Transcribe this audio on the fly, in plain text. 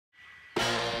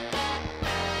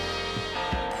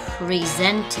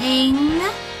Presenting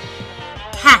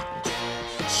Cat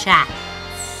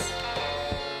Chats.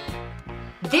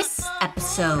 This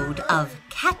episode of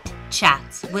Cat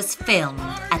Chats was filmed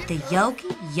at the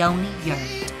Yogi Yoni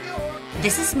Yurt.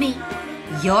 This is me,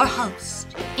 your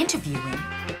host, interviewing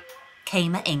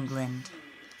Kayma Englund.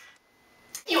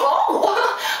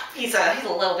 He's a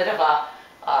little bit of a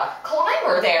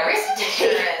climber there, isn't he? Sure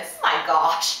is. Oh my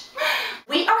gosh.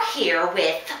 We are here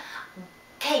with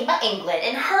Kayma Englund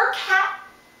and her cat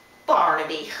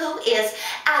Barnaby, who is,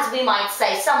 as we might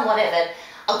say, somewhat of an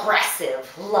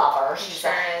aggressive lover.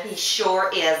 He sure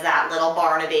is, that little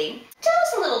Barnaby. Tell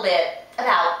us a little bit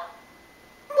about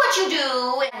what you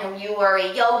do. I know you are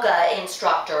a yoga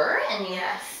instructor.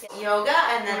 Yes, yoga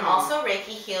and then also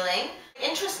Reiki healing.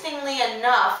 Interestingly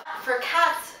enough, for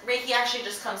cats, Reiki actually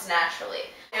just comes naturally.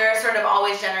 They're sort of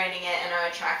always generating it and are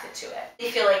attracted to it. They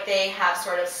feel like they have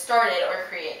sort of started or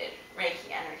created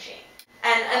Reiki energy.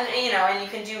 And you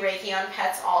can do Reiki on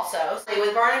pets also. So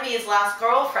with Barnaby's last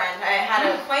girlfriend, I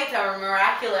had quite a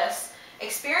miraculous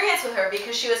experience with her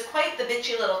because she was quite the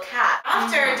bitchy little cat.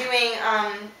 After doing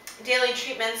daily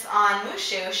treatments on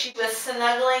Mushu, she was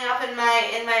snuggling up in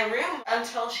my room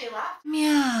until she left.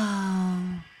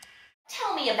 Meow.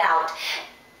 Tell me about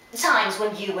times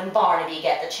when you and Barnaby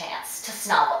get the chance to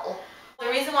snuggle. The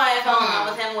reason why I fell in love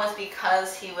with him was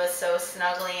because he was so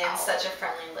snuggly and such a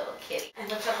friendly little kitty. I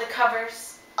looked up the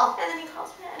covers, and then he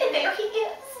calls me out. And there he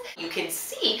is. You can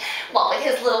see, with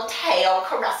his little tail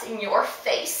caressing your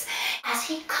face as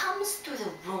he comes through the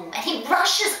room and he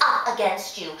brushes up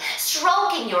against you,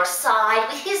 stroking your side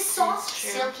with his soft,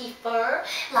 silky fur,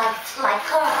 like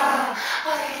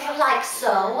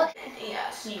so.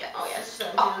 Yes. Oh yes.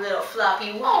 A little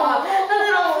floppy walk. A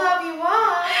little floppy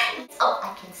walk. Oh,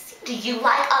 I can see. Do you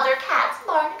like other cats,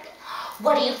 Barnaby?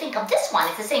 What do you think of this one?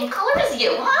 It's the same color as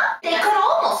you, huh? They could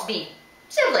almost be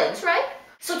siblings, right?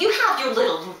 So you have your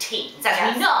little routines, as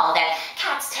we know that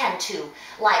cats tend to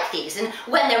like these, and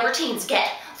when their routines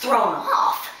get thrown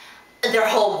off, their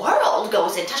whole world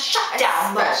goes into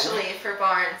shutdown mode. Especially for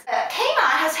Barnes. Kayma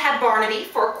has had Barnaby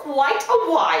for quite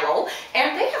a while,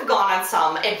 and they have gone on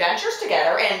some adventures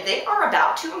together, and they are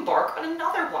about to embark on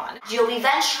another one. You'll be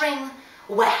venturing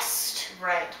west.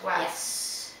 Right, west.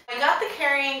 Yes. I got the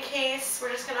carrying case.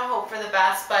 We're just going to hope for the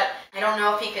best, but I don't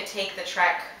know if he could take the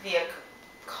trek via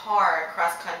car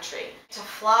across country. To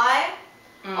fly,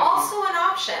 also an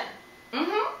option.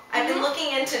 I've been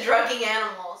looking into drugging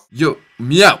animals. Yo,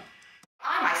 meow.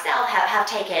 I myself have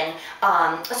taken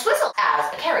a Swizzle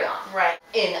as a carry-on. Right.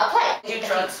 In a plane. Did you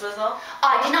drug Swizzle?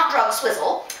 I did not drug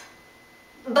Swizzle,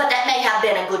 but that may have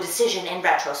been a good decision in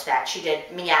retrospect. She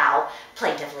did meow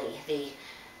plaintively the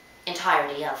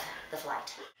entirety of the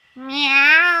flight.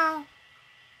 Meow.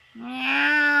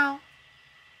 Meow.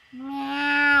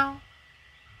 Meow.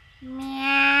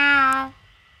 Meow.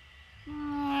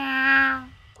 Meow.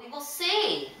 We will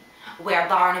see where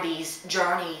Barnaby's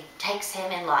journey takes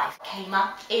him in life.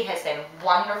 Kayma, it has been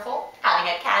wonderful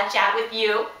having a cat chat with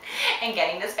you and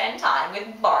getting to spend time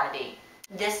with Barnaby.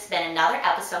 This has been another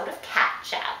episode of Cat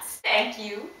Chats. Thank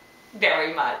you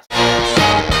very much.